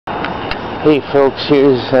Hey folks,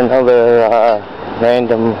 here's another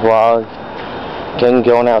random vlog. Again,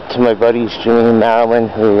 going out to my buddies Jimmy and Marilyn,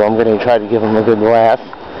 who I'm going to try to give them a good laugh.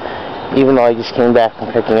 Even though I just came back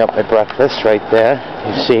from picking up my breakfast right there.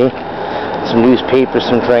 You see, some newspapers,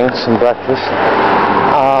 some drinks, some breakfast.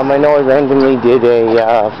 I know I randomly did a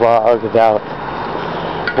vlog about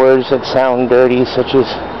words that sound dirty, such as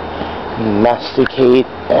masticate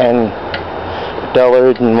and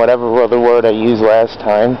dullard and whatever other word I used last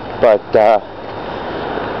time, but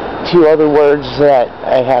two other words that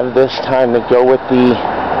I have this time that go with the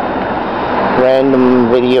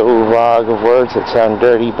random video vlog of words that sound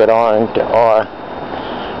dirty but aren't are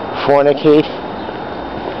fornicate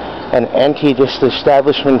and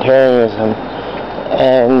anti-disestablishmentarianism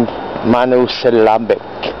and monosyllabic.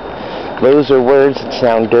 Those are words that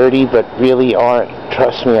sound dirty but really aren't.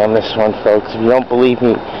 Trust me on this one, folks. If you don't believe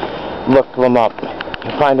me, look them up.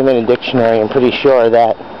 You'll find them in a dictionary, I'm pretty sure of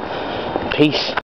that. Peace.